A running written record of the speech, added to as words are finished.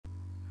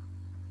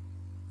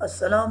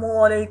Assalamu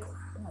alaikum.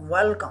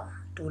 Welcome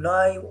to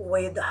Live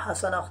with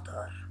Hassan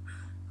Akhtar.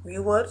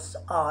 Viewers,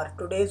 our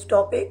today's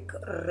topic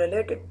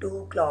related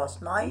to class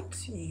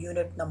 9th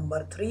unit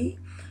number 3,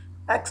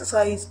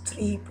 exercise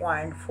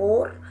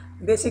 3.4.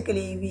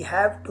 Basically, we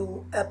have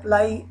to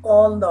apply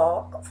all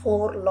the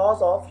 4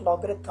 laws of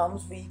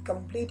logarithms we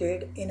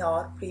completed in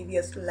our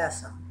previous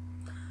lesson.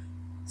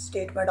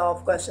 Statement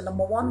of question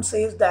number 1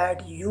 says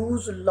that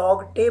use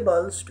log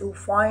tables to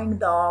find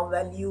the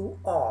value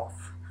of.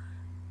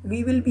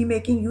 We will be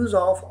making use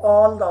of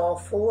all the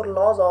 4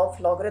 laws of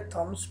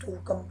logarithms to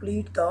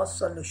complete the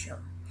solution.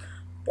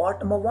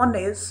 Part number 1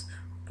 is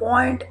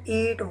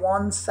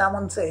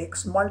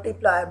 0.8176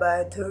 multiplied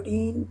by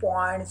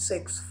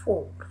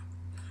 13.64.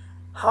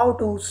 How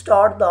to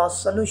start the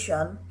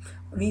solution?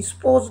 We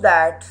suppose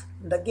that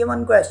the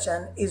given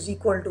question is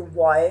equal to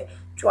y.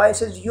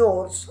 Choice is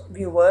yours,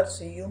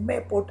 viewers. You may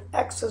put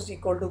x is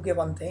equal to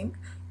given thing.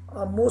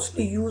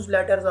 Mostly used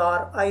letters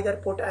are either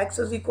put x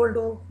is equal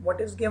to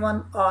what is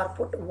given or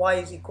put y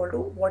is equal to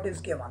what is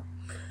given.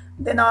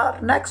 Then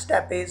our next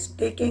step is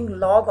taking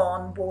log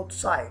on both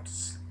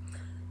sides.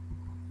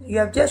 You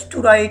have just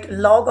to write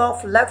log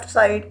of left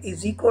side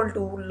is equal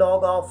to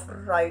log of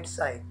right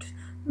side.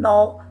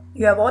 Now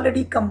you have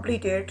already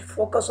completed.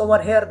 Focus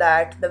over here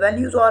that the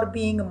values are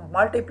being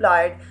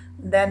multiplied,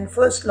 then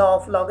first law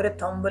of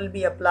logarithm will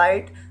be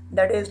applied,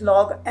 that is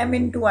log m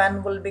into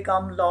n will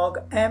become log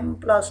m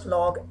plus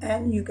log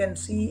n. You can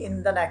see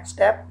in the next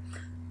step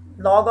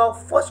log of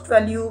first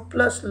value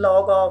plus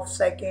log of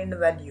second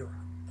value,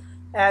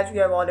 as we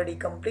have already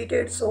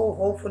completed, so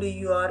hopefully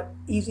you are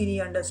easily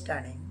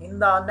understanding. In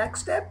the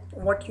next step,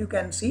 what you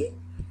can see,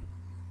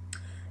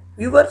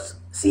 viewers,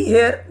 see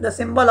here the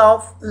symbol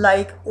of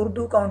like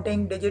Urdu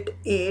counting digit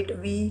 8,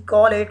 we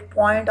call it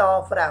point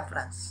of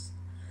reference,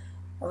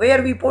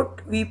 where we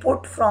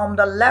put from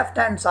the left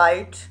hand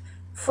side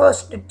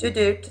first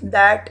digit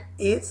that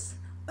is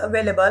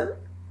available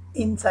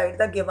inside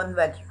the given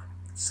value.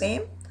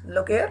 Same,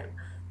 look here,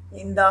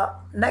 in the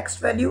next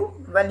value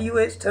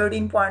is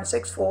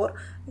 13.64,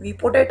 we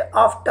put it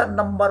after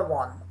number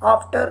 1,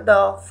 after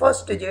the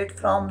first digit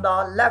from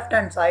the left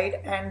hand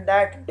side, and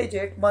that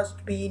digit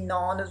must be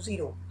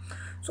non-zero.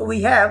 So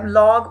we have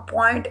log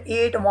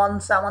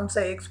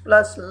 0.8176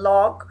 plus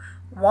log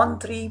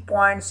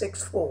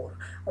 13.64.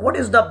 What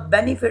is the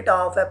benefit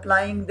of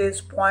applying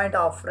this point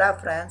of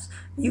reference?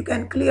 You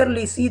can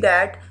clearly see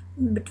that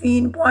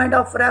between point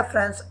of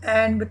reference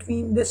and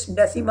between this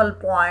decimal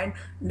point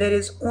there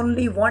is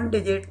only one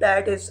digit,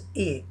 that is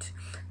 8.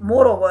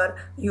 Moreover,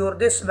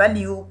 this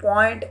value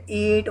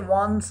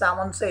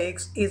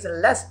 0.8176 is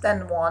less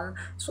than 1,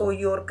 so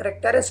your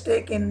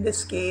characteristic in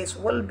this case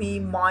will be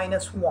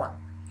 -1.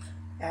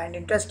 And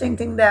interesting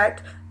thing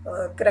that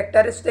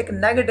characteristic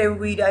negative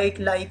we write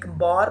like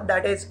bar,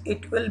 that is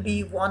it will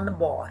be 1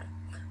 bar.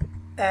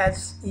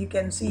 As you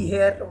can see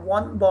here,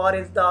 1 bar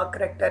is the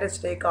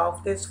characteristic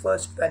of this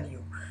first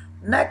value.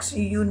 Next,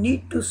 you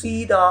need to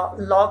see the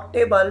log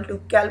table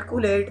to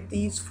calculate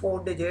these 4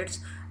 digits.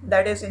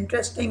 That is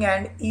interesting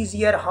and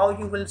easier how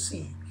you will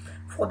see.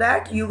 For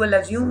that, you will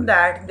assume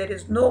that there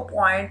is no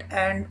point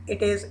and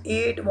it is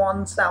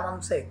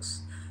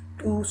 8176.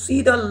 To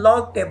see the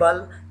log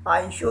table,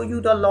 I show you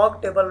the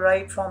log table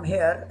right from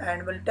here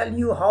and will tell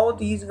you how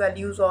these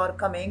values are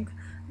coming.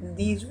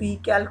 These we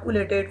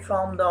calculated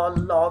from the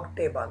log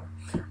table.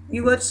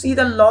 You will see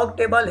the log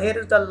table. Here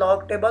is the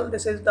log table.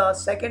 This is the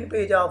second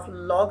page of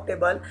log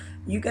table.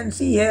 You can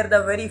see here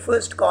the very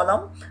first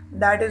column,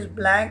 that is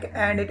blank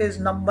and it is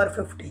number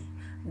 50.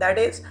 That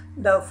is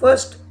the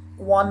first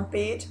one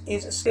page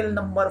is still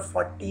number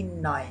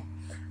 49.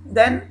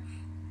 Then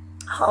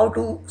how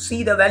to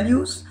see the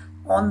values?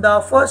 On the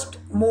first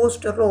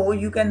most row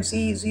you can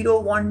see 0,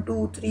 1,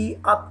 2, 3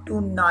 up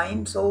to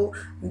 9. So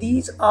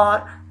these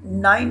are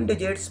 9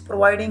 digits,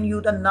 providing you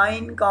the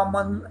 9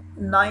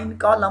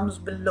 columns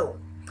below.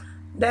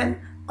 Then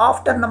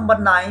after number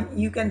 9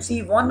 you can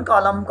see one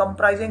column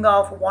comprising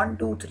of 1,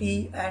 2,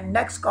 3 and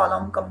next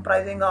column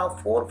comprising of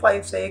 4,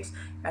 5, 6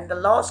 and the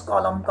last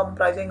column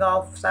comprising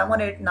of 7,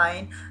 8,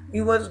 9.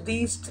 Viewers,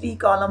 these 3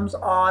 columns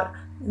are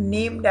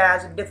named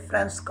as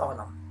difference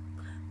column.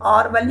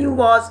 Our value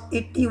was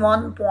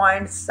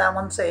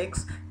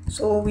 81.76,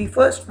 so we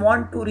first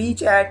want to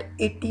reach at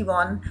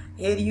 81.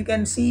 Here you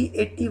can see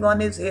 81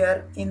 is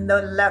here in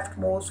the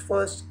leftmost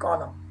first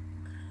column.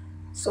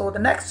 So the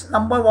next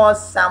number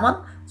was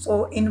 7,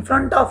 so in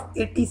front of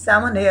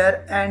 87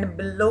 here and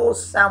below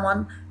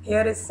 7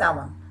 here is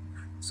 7.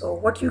 So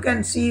what you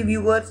can see,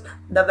 viewers,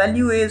 the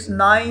value is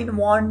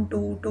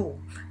 9122.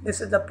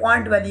 This is the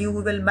point value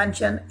we will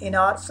mention in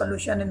our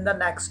solution in the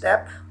next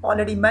step.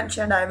 Already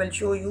mentioned, I will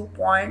show you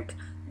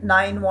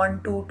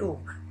 0.9122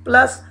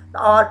 plus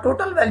our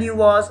total value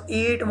was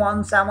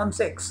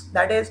 8176.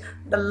 That is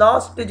the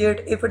last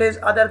digit, if it is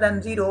other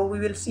than 0 we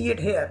will see it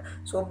here.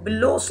 So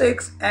below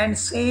 6 and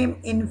same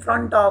in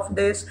front of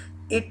this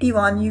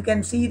 81 you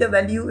can see the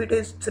value, it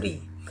is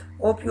 3.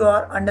 Hope you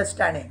are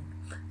understanding.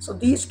 So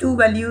these two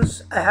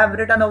values I have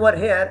written over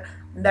here,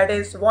 that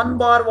is 1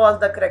 bar was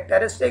the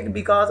characteristic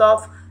because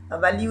of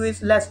value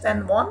is less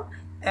than 1,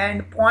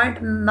 and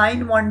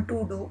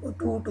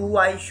 0.91222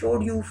 I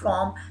showed you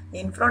from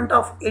in front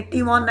of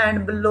 81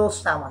 and below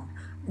 7.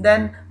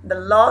 Then the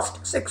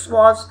last 6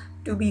 was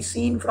to be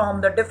seen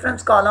from the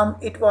difference column.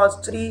 It was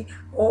 3.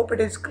 Hope it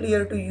is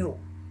clear to you.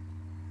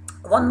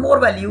 One more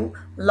value,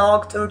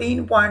 log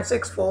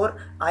 13.64.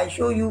 I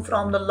show you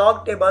from the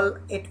log table.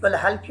 It will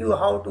help you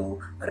how to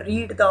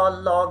read the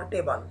log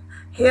table.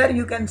 Here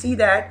you can see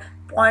that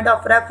point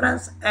of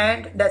reference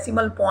and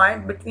decimal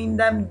point, between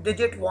them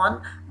digit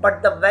 1,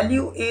 but the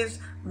value is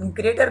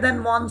greater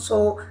than 1,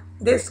 so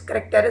this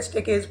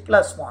characteristic is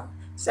 +1.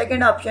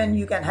 Second option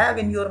you can have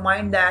in your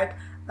mind that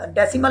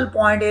decimal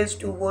point is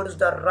towards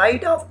the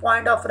right of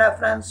point of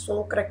reference,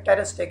 so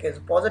characteristic is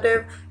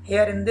positive.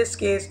 Here in this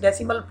case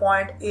decimal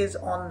point is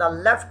on the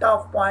left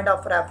of point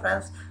of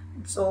reference,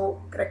 so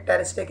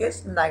characteristic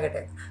is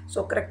negative.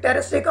 So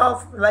characteristic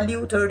of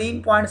value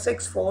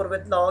 13.64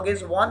 with log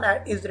is 1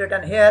 is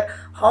written here.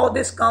 How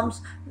this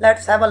comes?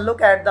 Let's have a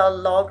look at the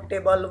log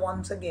table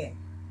once again.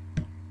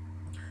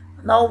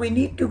 Now we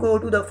need to go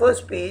to the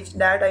first page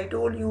that I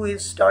told you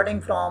is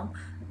starting from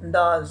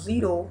the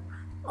 0.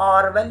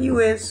 Our value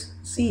is,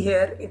 see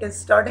here, it is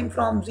starting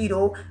from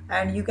 0,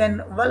 and you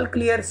can well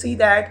clear see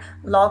that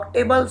log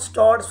table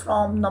starts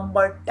from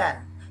number 10.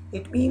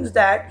 It means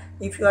that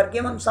if you are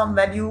given some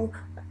value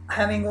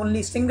having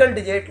only single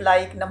digit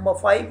like number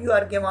 5 you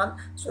are given,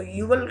 so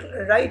you will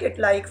write it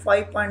like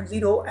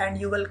 5.0 and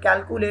you will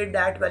calculate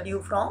that value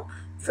from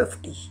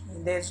 50.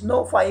 There is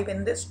no 5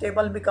 in this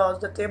table because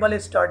the table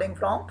is starting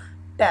from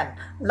 10.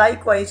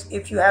 Likewise,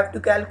 if you have to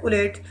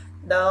calculate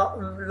the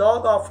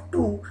log of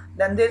 2,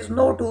 then there is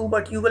no 2,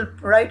 but you will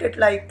write it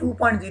like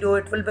 2.0.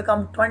 It will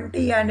become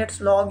 20, and its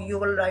log you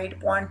will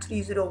write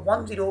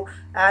 0.3010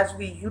 as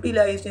we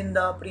utilized in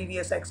the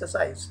previous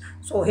exercise.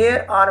 So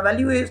here our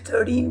value is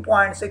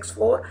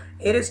 13.64.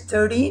 Here is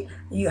 13.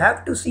 You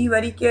have to see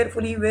very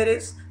carefully where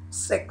is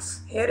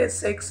 6. Here is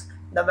 6.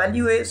 The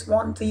value is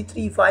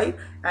 1335,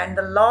 and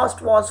the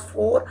last was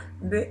 4.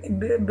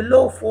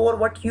 Below 4,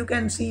 what you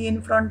can see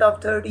in front of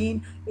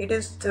 13, it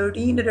is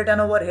 13 written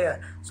over here.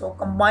 So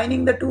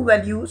combining the two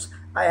values,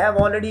 I have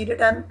already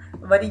written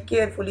very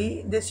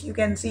carefully. This you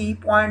can see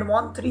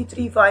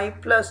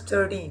 0.1335 plus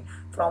 13.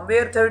 From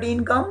where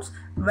 13 comes?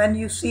 When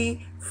you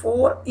see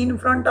 4 in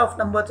front of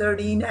number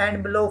 13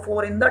 and below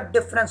 4 in the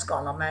difference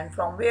column. And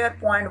from where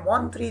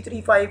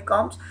 0.1335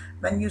 comes?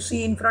 When you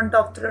see in front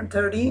of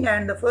 13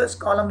 and the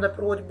first column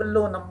approach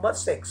below number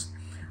 6.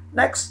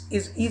 Next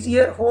is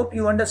easier. Hope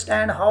you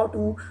understand how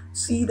to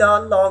see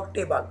the log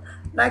table.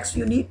 Next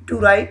you need to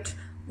write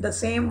the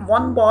same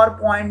 1 bar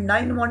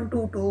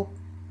 0.9122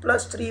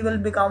 plus 3 will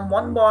become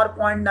 1 bar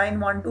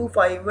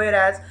 0.9125,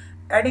 whereas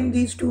adding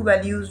these two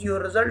values your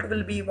result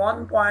will be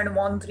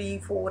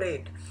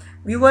 1.1348.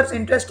 Viewers,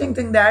 interesting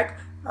thing that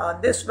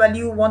this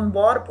value 1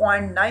 bar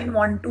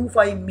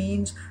 0.9125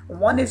 means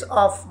 1 is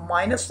of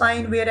minus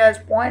sign, whereas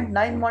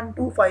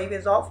 0.9125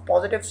 is of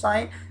positive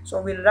sign.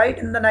 So we'll write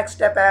in the next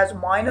step as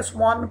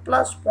 -1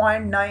 plus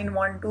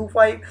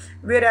 0.9125,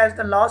 whereas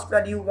the last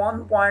value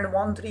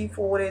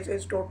 1.134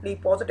 is totally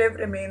positive,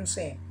 remains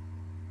same.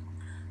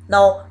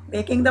 Now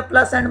making the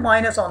plus and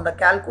minus on the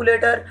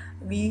calculator,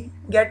 we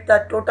get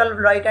the total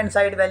right hand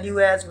side value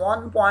as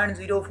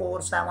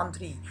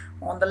 1.0473.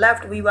 On the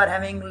left we were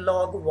having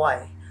log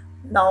y.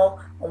 Now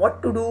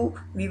what to do?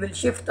 We will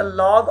shift the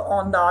log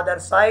on the other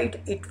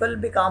side. It will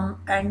become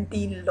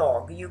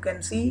anti-log. You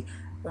can see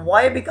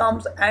y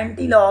becomes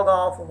anti-log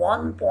of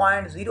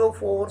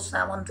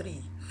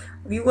 1.0473.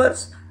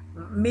 Viewers,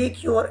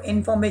 make your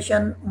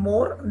information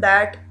more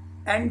that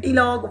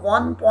anti-log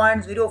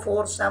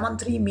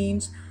 1.0473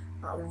 means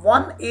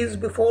 1 is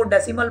before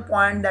decimal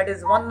point, that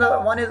is 1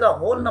 is a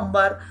whole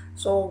number,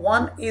 so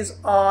 1 is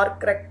our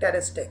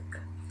characteristic.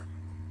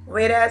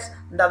 Whereas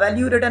the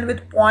value written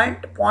with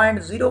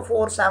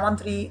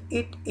 0.0473,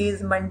 it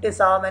is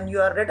mantissa. When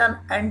you are written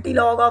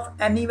anti-log of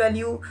any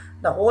value,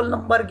 the whole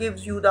number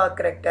gives you the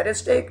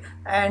characteristic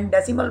and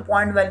decimal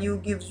point value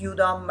gives you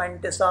the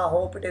mantissa.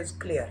 Hope it is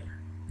clear.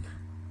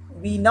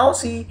 We now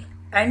see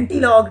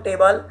anti-log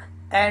table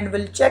and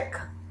will check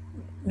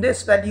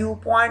this value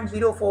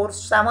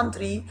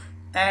 0.0473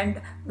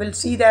 and we'll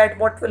see that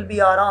what will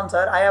be our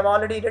answer. I have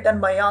already written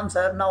my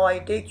answer. Now I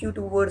take you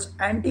towards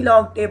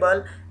anti-log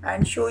table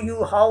and show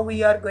you how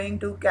we are going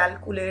to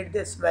calculate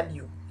this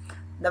value.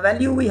 The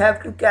value we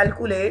have to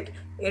calculate,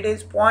 it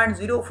is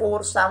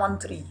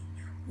 0.0473.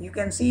 You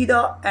can see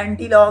the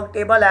anti-log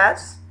table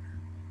as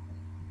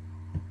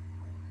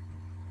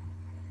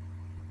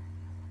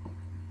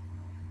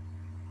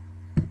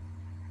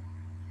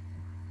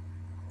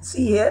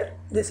see here.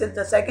 This is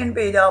the second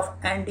page of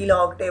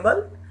anti-log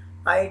table.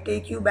 I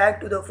take you back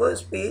to the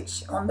first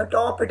page. On the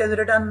top it is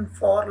written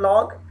for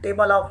log,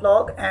 table of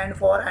log, and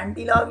for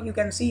anti-log you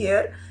can see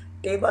here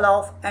table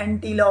of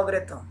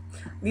anti-logarithm.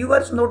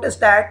 Viewers, notice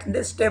that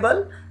this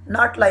table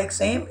not like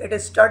same, it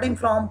is starting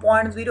from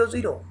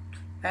 0.00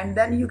 and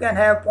then you can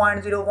have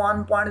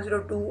 0.01,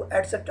 0.02,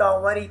 etc.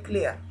 very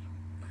clear.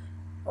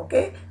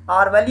 Okay,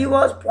 our value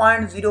was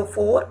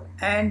 0.04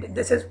 and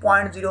this is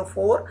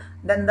 0.04.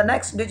 Then the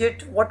next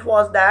digit, what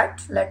was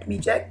that? Let me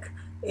check.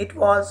 It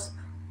was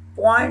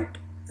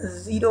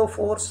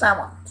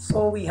 0.047.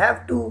 So we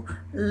have to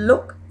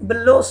look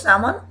below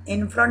 7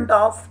 in front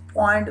of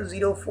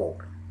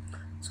 0.04.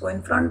 So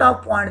in front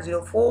of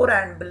 0.04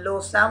 and below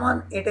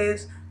 7 it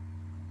is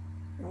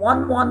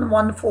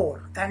 1114,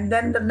 and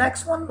then the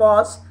next one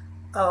was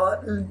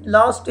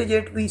last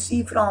digit we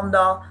see from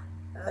the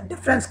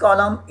difference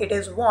column, it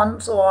is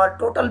 1, so our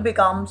total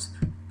becomes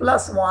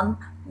plus 1.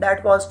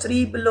 That was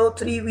 3, below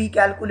 3 we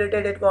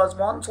calculated it was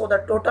 1, so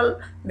the total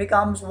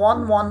becomes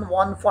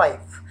 1115.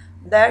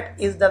 That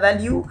is the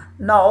value.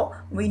 Now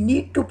we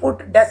need to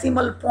put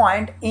decimal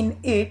point in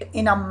it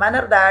in a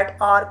manner that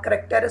our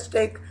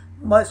characteristic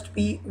must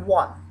be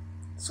 1.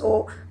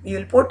 So we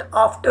will put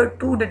after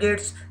 2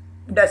 digits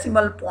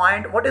decimal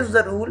point. What is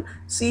the rule?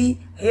 See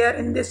here,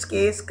 in this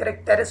case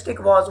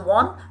characteristic was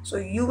 1, so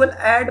you will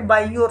add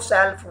by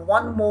yourself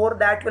one more,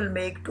 that will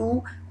make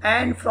 2,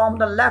 and from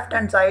the left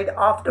hand side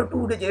after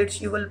 2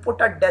 digits you will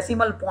put a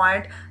decimal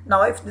point.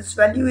 Now if this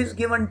value is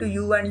given to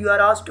you and you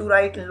are asked to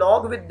write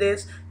log with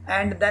this,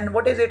 and then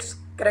what is its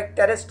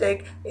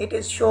characteristic, it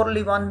is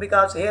surely 1,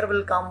 because here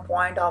will come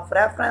point of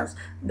reference.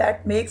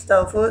 That makes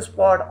the first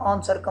part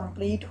answer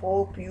complete.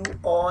 Hope you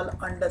all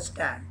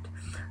understand.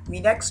 We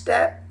next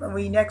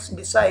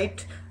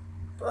decide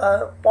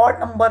part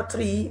number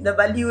 3. The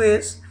value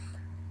is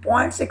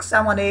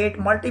 0.678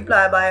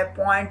 multiplied by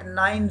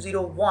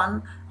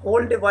 0.901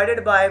 whole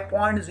divided by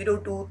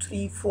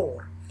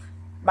 0.0234.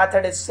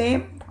 Method is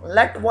same.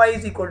 Let y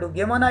is equal to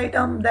given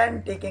item,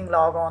 then taking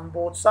log on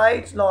both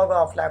sides. Log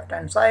of left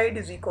hand side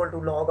is equal to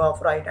log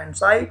of right hand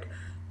side.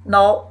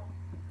 Now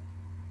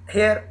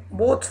here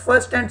both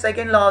first and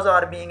second laws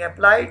are being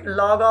applied.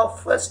 Log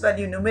of first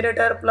value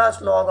numerator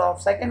plus log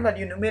of second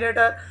value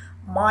numerator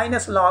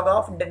minus log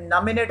of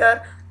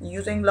denominator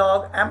using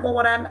log m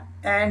over n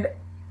and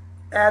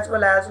as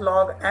well as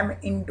log m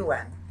into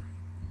n.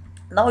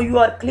 Now you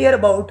are clear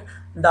about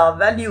the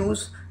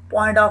values,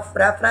 point of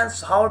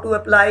reference, how to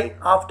apply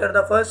after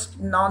the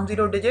first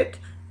non-zero digit,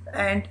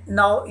 and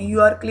now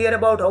you are clear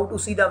about how to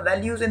see the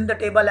values in the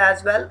table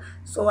as well.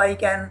 So I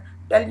can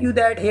tell you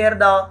that here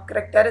the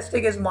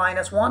characteristic is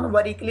 -1,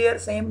 very clear,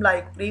 same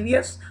like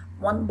previous.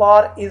 1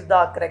 bar is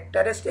the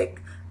characteristic.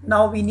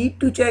 Now we need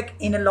to check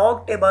in a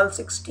log table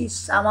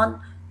 67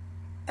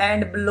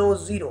 and below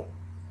 0.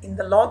 In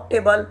the log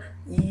table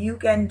you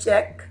can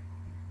check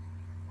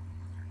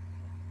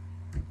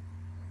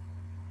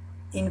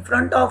in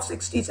front of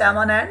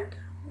 67 and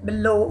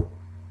below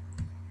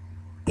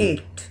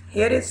 8.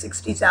 Here is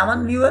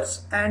 67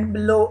 viewers, and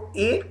below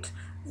 8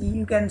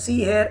 you can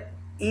see here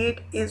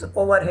 8 is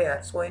over here.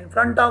 So in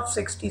front of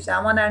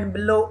 67 and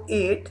below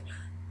 8,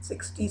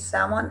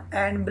 67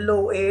 and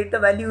below 8, the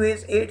value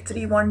is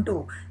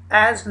 8312.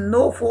 As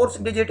no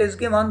fourth digit is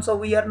given, so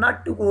we are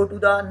not to go to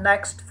the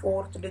next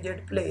fourth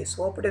digit place.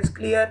 Hope it is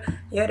clear.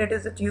 Here it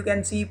is that you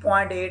can see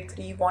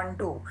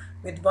 0.8312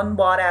 with 1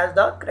 bar as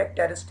the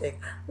characteristic.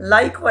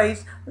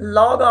 Likewise,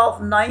 log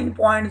of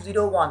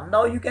 9.01.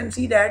 Now you can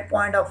see that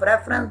point of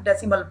reference,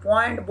 decimal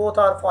point, both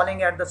are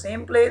falling at the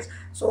same place.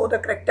 So the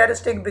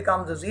characteristic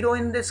becomes 0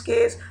 in this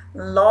case.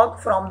 Log,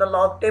 from the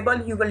log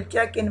table you will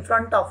check in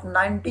front of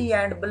 90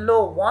 and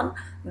below 1.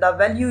 The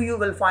value you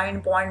will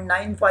find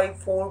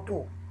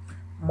 0.9542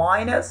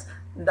 minus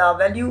the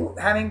value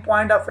having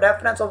point of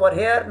reference over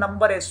here,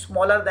 number is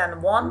smaller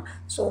than 1,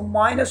 so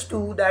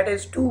 -2, that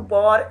is 2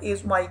 bar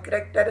is my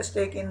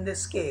characteristic in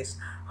this case.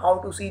 How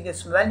to see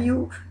this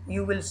value?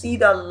 You will see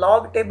the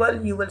log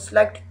table, you will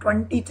select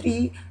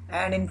 23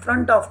 and in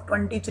front of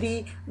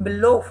 23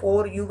 below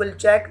 4 you will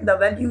check the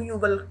value you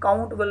will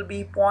count will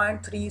be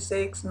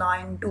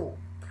 0.3692.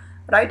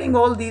 Writing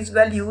all these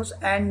values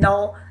and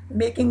now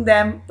making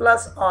them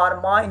plus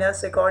or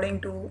minus according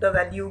to the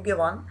value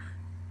given.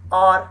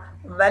 Or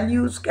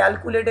values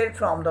calculated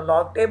from the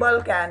log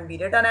table can be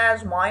written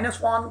as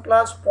 -1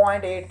 plus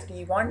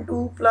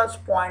 0.8312 plus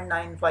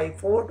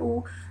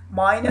 0.9542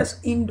 minus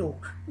into.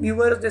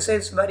 Viewers, this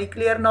is very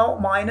clear now.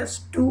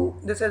 -2,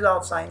 this is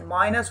of sign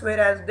minus,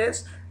 whereas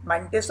this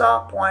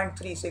Mantissa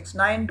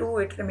 0.3692,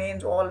 it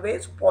remains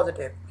always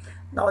positive.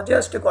 Now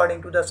just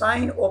according to the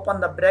sign, open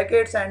the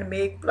brackets and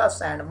make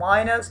plus and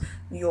minus.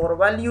 Your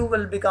value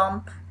will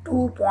become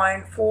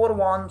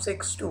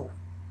 2.4162.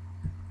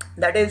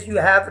 That is, you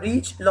have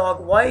reached log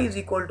y is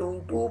equal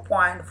to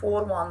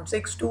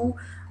 2.4162.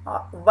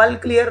 Well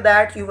clear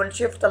that you will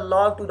shift the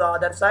log to the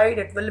other side,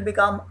 it will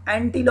become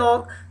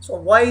anti-log. So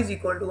y is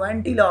equal to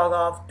anti-log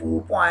of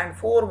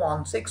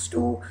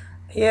 2.4162.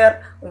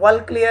 Here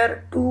well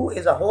clear, 2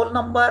 is a whole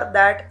number,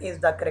 that is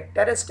the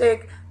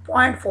characteristic.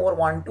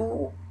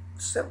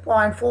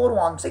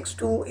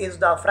 0.4162 is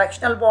the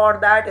fractional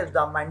part, that is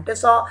the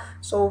mantissa.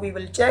 So we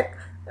will check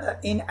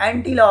in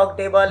anti-log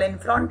table in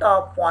front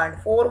of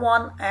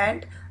 0.41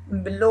 and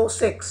below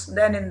 6.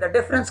 Then in the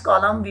difference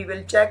column we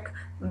will check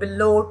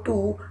below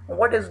 2,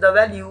 what is the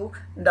value?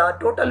 The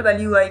total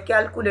value I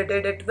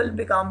calculated, it will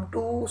become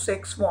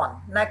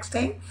 261. Next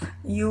thing,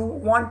 you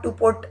want to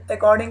put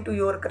according to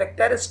your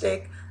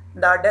characteristic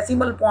the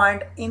decimal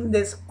point in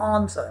this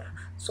answer.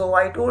 So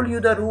I told you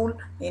the rule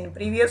in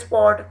previous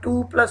part,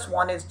 2 plus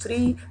 1 is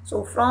 3.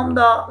 So from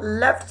the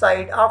left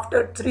side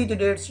after 3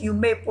 digits you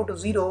may put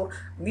 0.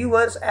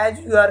 Viewers, as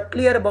you are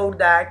clear about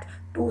that,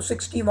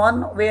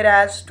 261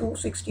 whereas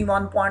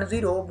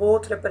 261.0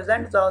 both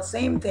represent the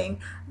same thing.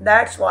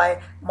 That's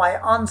why my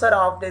answer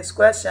of this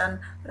question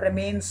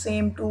remains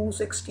same,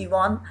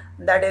 261.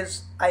 That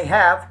is, I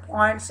have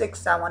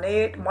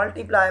 0.678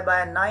 multiplied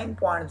by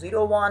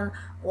 9.01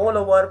 all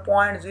over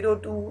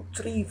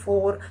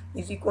 0.0234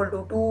 is equal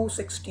to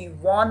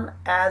 261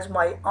 as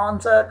my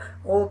answer.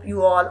 Hope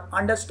you all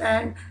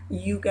understand.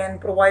 You can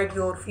provide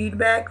your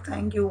feedback.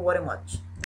 Thank you very much.